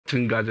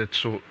Sporting Gazette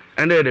so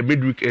and the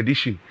midweek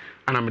edition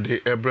and I'm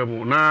the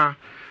Ebremo na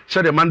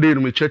said the Monday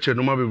no me church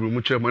no ma be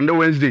mu church Monday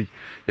Wednesday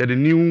yeah the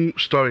new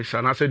stories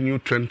and I said new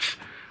trends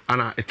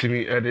and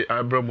etimi the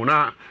Ebremo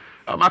na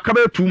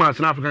akabe 2 months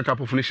in African Cup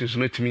of Nations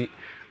no etimi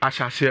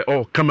asha say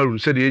oh Cameroon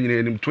said the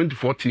nyina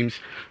 24 teams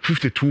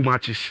 52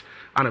 matches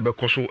and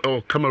abekoso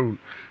oh Cameroon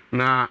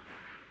na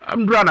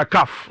I'm drawing a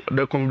CAF,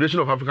 the Confederation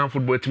of African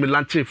Football, to me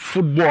launch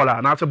footballer,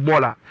 and as a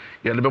baller,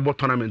 yeah, the ball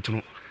tournament.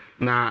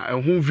 Na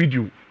a home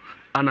video,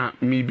 and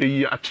me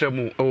be a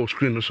tremo or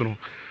screen so no.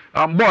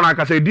 Born like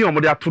I say, dear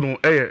Modia Tuno,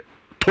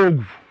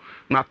 Togu.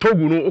 Na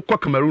Togu no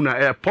Okwa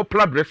Cameroon,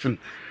 popular dressing,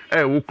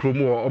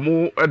 Ukromo, or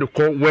more at the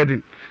call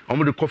wedding, or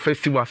more the call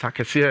festival, as I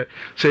can say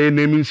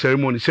naming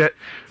ceremony, say,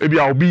 maybe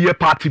I'll be a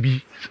party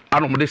be, I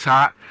don't know this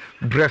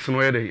dressing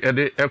where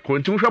they echo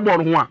into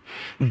one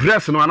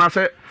dressing, and I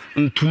say,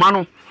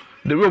 Tumano.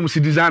 The way we see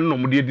design no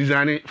we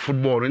design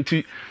football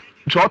nti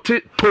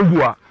chote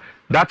Togo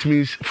that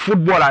means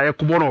football aye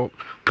kubono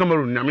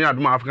Cameroon nyame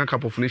aduma African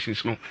Cup of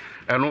Nations no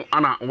eno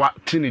ana wa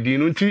tini di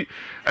no nti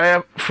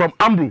from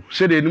Ambro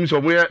say the names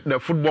of where the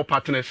football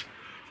partners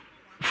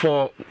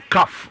for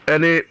CAF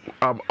any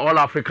all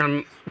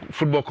African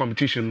football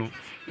competition no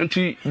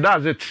nti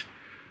that's it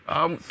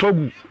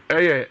Togo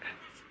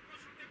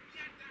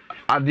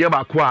ade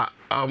ba kwa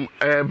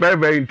very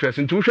very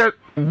interesting to share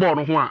ball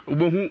no ho a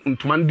obehu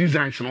ntuman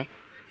designs no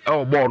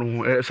ball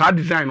no sa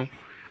design no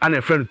and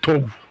a friend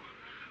Togo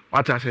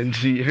what I say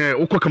nti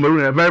ukwa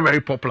Cameroon very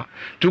very popular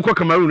to ukwa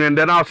Cameroon and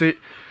then I say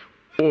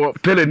o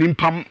tele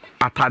nimpam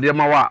atade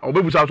ma wa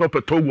obebu sa so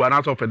pe Togo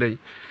and so pe den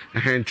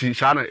nti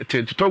sa na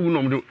Togo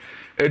no do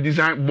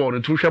design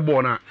ball to share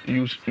ball na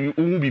you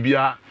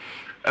bibia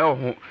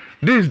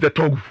this is the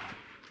Togo.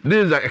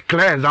 This is a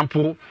clear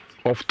example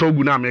of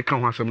Togo na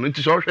American Hansam.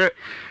 Nti so hwe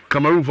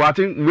Cameroon for I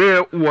think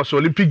where was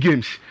Olympic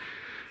Games.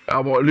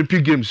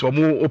 Olympic Games or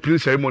more opening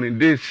ceremony.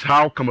 This is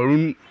how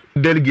Cameroon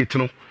delegate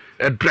no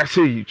address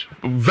it.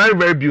 Very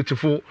very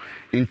beautiful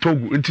in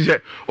Togo. It is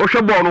a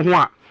hwe ball no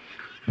ho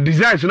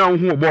designs na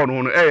ho ball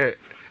no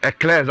a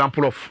clear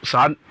example of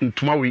San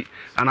Ntumawi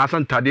and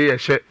Asan Tade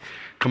hwe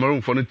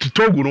Cameroon for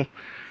Togo no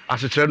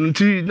as a trend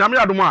nti na me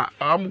adoma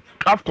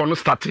AFCON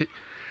started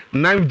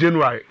 9th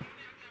January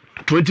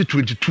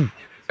 2022.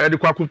 The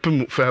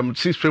Kwakupim from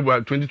 6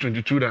 February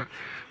 2022 da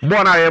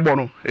born aye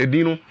bono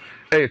edino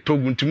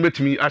Togo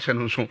ntimeti mi ashe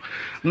no so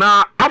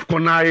na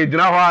AFCON na e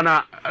dina ho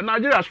na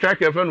Nigeria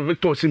striker friend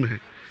Victor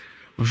Osimhen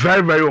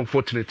very very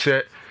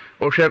unfortunate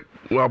o hwe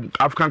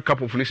African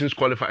Cup of Nations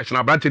qualifiers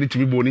na branch ni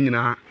timi bo ni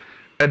nyina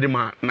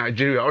edema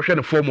Nigeria o hwe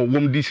the form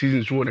of this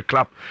season so the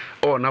club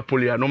or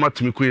Napoli no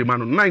matimi ko e ma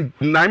no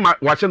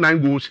 9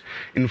 goals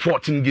in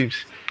 14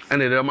 games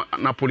and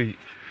Napoli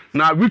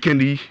na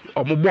weekend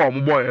omo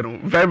boy no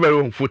very very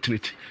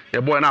unfortunate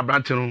the boy na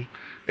branch no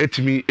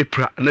etimi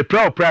epra na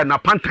pra na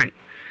pantan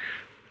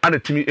ana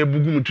timi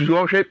ebugu mutu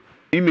so hwe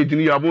image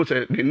ni yabo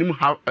say the nim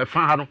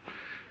fan ha no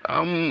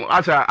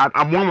asa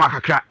amwa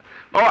kakra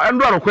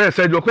endo arokwa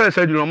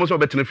surgery no mo so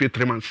betene fi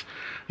 3 months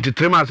the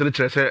 3 months ni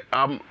kire say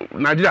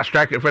Nigeria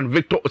striker friend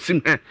Victor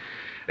Osimhen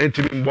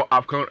entimi mbo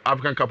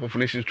African Cup of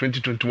Nations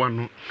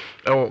 2021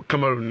 no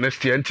Cameroon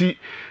next year anti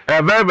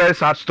a very very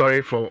sad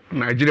story for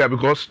Nigeria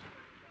because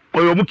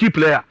oyo key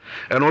player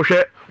and o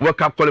hwe World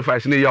Cup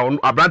qualifiers ni ya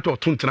abrante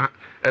otuntena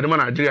edema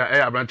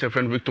Nigeria abrante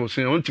friend Victor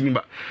Osimhen on timi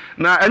ba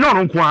na enyo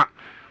no nko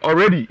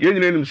already ye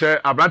nyina nim say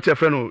abrante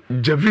friend no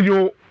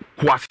Javinho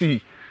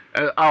Kwasi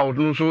out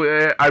no so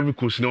Ivory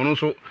Coast no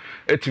so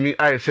etimi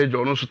say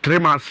no so 3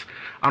 months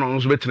and no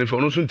so betene fe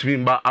no so ntimi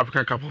mba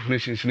African Cup of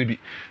Nations ni bi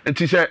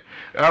enti say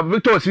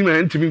Victor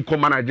Osimhen ntimi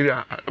nkoma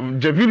Nigeria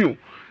Javinho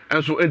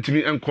enso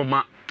ntimi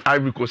nkoma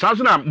Ivory Coast. As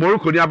na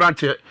Morocco ni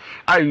abrante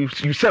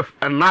Youssef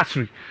and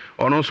Nasri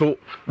on also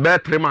bear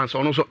 3 months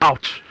on also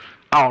out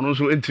on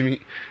also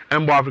intimi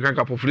Embo African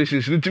Cup of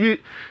Nations intimi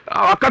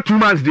aka 2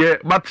 months there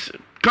but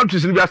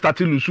countries ni be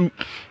starting lusu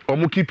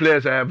omo key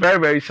players very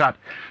very sad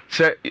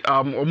say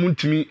omo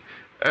intimi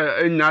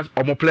enya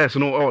omo players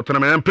no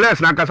tournament and players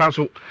na kasa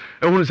so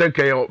ehunu say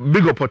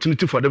big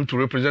opportunity for them to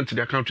represent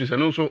their countries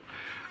and also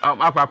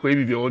akwa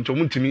ebibi on to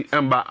muntimi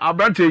emba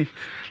abrante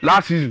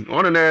last season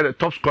on the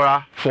top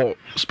scorer for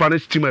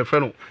Spanish team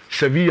FNO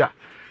Sevilla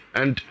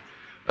and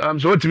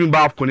so team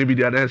ba AFCON ebi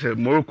there say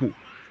Morocco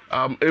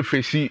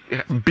FAC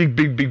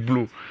big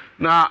blow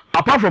now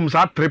apart from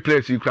that 3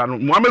 players you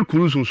can Mohamed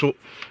Kudus so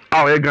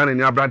our Ghana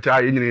ni abrante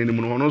aye nyina ni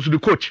mu no so the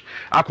coach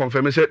I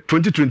confirm say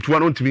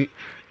 2021 on timi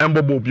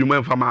embobo biom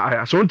emfama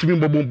aya so on timi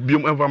embobo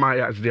biom emfama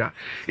aya there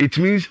it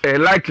means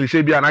likely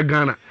say bi na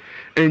Ghana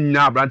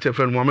enya branch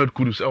friend Mohamed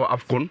Kudus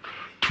AFCON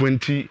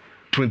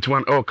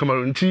 2021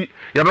 Cameroon nti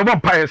ya bebo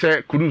mpa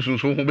say Kudus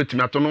so ho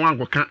betimi ato no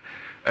ankoka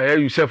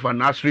Youssef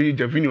and Nasri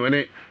Javinho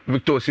and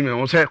Victor Osimhen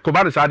on say ko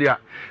ba de sadia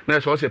na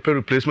so say pay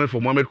replacement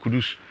for Mohamed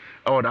Kudus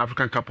or the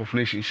African Cup of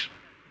Nations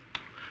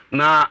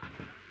na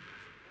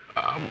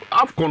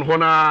AFCON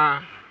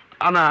hona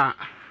ana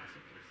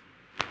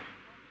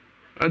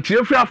anti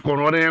efi AFCON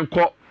hona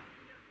enko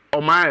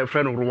o my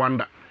friend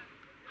Rwanda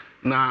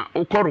na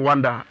ukọ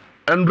Rwanda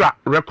endra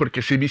record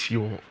kese bi si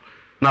ho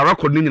na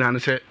record ni nyina ne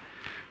say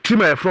team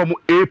from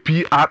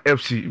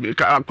APRFC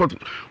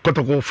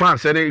Kotoko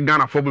France and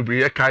Ghana for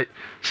Bebre kai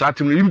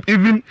team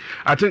even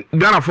I think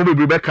Ghana for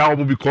Bebre kai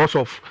because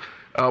of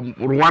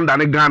Rwanda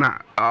and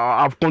Ghana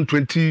AFCON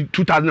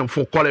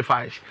 2004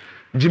 qualifiers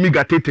Jimmy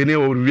Gatete ne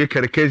or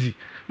Kerekezi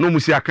no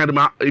musi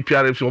akadema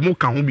APRFC omo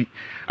ka ho bi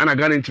ana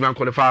Ghana team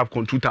qualify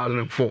AFCON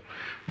 2004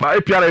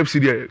 but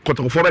APRFC there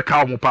Kotoko for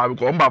kai omo pa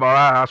because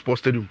Mbaba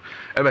Sports Stadium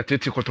ever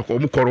tete Kotoko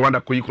omo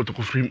Rwanda ko yi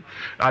Kotoko free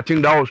I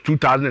think that was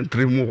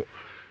 2003 more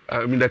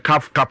the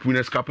CAF Cup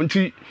Winners' Cup. And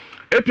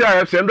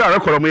APRFC and I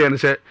record me and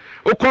say,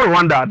 "Oko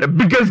Rwanda, the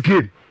biggest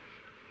game.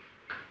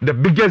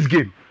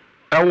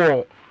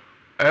 Our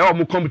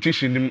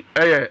competition.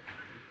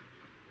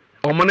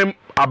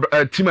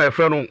 Team I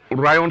friend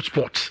Ryan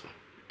Sports.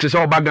 This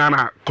all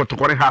Bagana,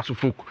 Kotokore House of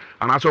Folk,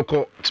 and also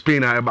call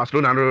Spain,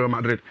 Barcelona, and Real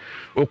Madrid.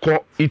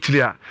 Oko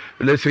Italy,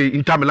 let's say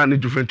Inter Milan,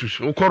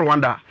 Juventus. Oko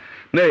Rwanda,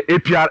 ne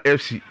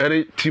APRFC,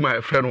 any team I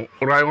friend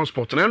Ryan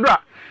Sports. And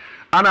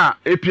Anna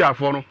APR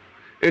for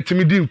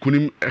etimi di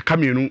nkunim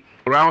kamenu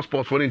round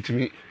sports for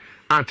intimi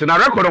and na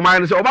record of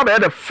mine say oba be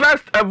the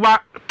first ever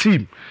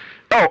team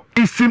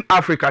Eastern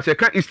Africa say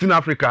kan Eastern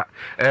Africa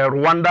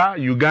Rwanda,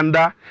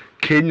 Uganda,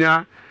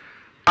 Kenya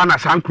and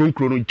Asankron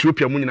no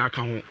Ethiopia mu nyina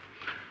ka ho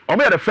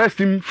oba the first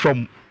team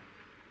from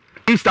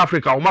East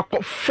Africa oba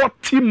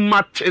 40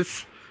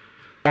 matches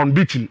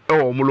unbeaten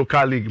omo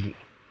local league mu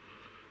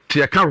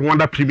tie kan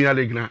Rwanda Premier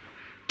League na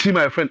team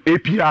my friend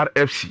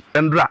APRFC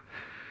Endra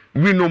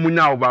we know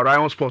munya over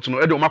Ryan Sports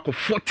no e dey omako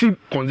 40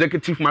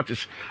 consecutive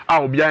matches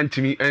obia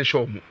ntimi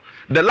ensure mu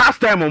the last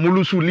time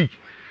omulusu league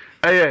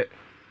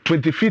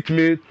 25th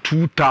May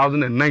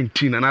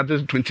 2019 and that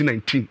is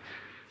 2019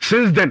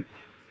 since then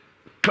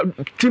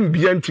team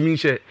bia ntimi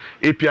share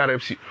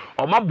APRFC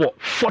omabo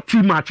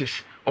 40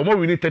 matches omo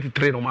winning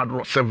 33 omo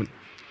draw 7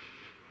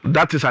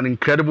 that is an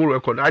incredible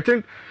record I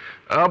think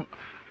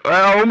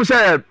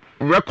say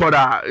record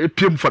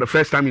PM for the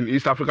first time in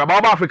East Africa.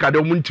 But Africa, they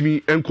want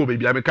me enko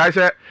baby. I mean, I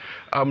say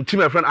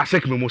team my friend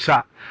Asek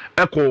Memosa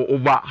echo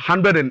over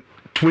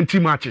 120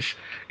 matches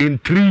in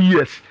 3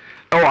 years.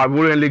 I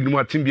will league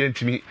no team be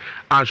me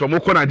and so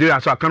moko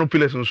Nigeria so I cannot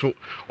play so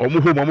or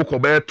mo home mo ko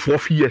be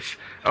 12 years.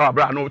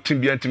 Bra no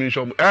team be me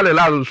so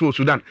LLA so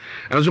Sudan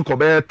and so ko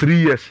be 3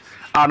 years.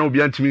 No be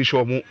me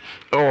so mo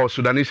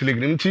Sudanese league.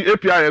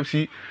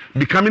 APRFC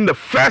becoming the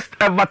first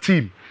ever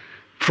team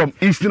from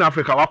Eastern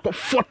Africa, we have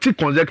 40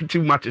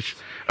 consecutive matches.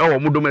 Our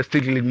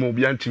domestic league mo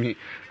be antimi,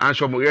 and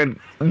so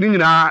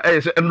nina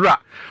Endra,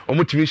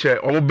 omutimi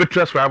share, omo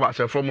betress rivals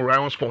from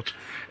Ryan Sports.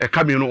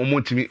 Coming no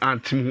omutimi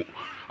and team,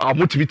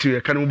 motivate a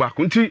canoe back.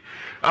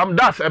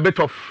 That's a bit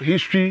of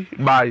history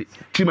by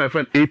team my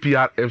friend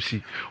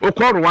APRFC.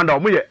 Oko Rwanda,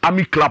 omo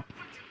army club.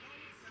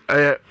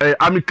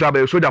 Army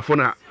club, so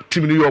therefore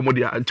team New York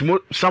Modia,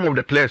 and some of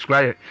the players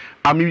cry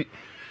army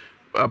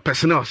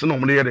personnel, so no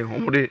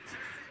more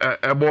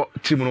about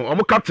team no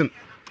omo captain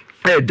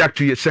Jack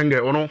to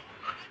Yesenge ono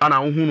ana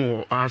hu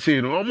no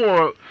say no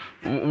omo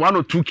 1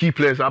 or 2 key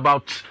players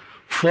about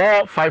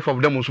 4-5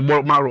 of them was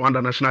Maro under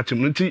national team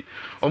nti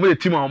omo the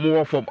team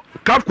omo for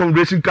CAF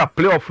Confederation Cup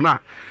playoff na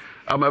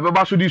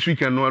beba so this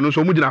weekend no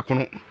so omo gina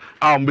kono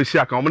mbesi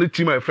aka omo the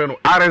team my friend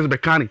RS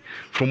Bekani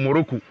from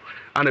Morocco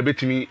and a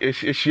betimi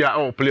Asia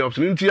or playoffs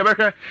nti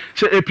yebeka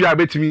say APR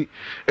betimi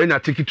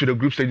enya ticket to the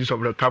group stages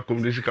of the CAF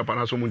Confederation Cup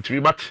and so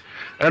muntimi but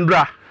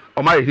Endra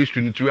or my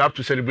history, we have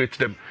to celebrate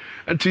them.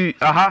 And and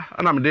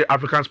I'm the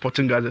African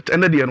Sporting Gazette.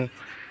 And the no,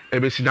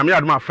 ebesi na me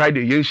aduma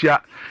Friday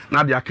yenshia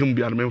na de akem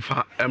bia me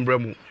mfa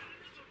embremu.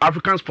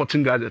 African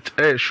Sporting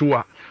Gazette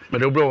sure me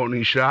de bro on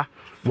Ishra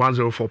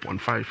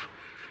 104.5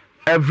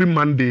 every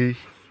Monday,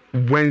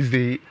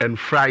 Wednesday and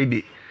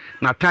Friday.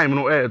 Na time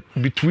no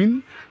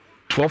between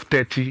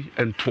 12:30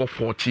 and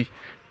 12:40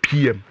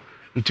 p.m.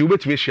 Until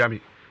ubetime share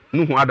me.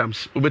 Nuhu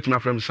Adams, ubetime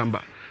friend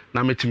Samba.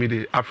 Na metime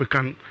the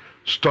African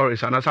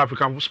stories and as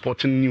African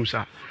sporting news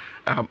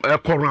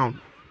echo round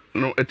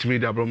no etimi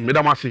dia bro me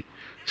damasi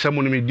se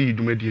mo ni me di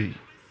dumedie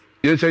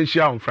yen sen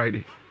share on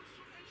Friday.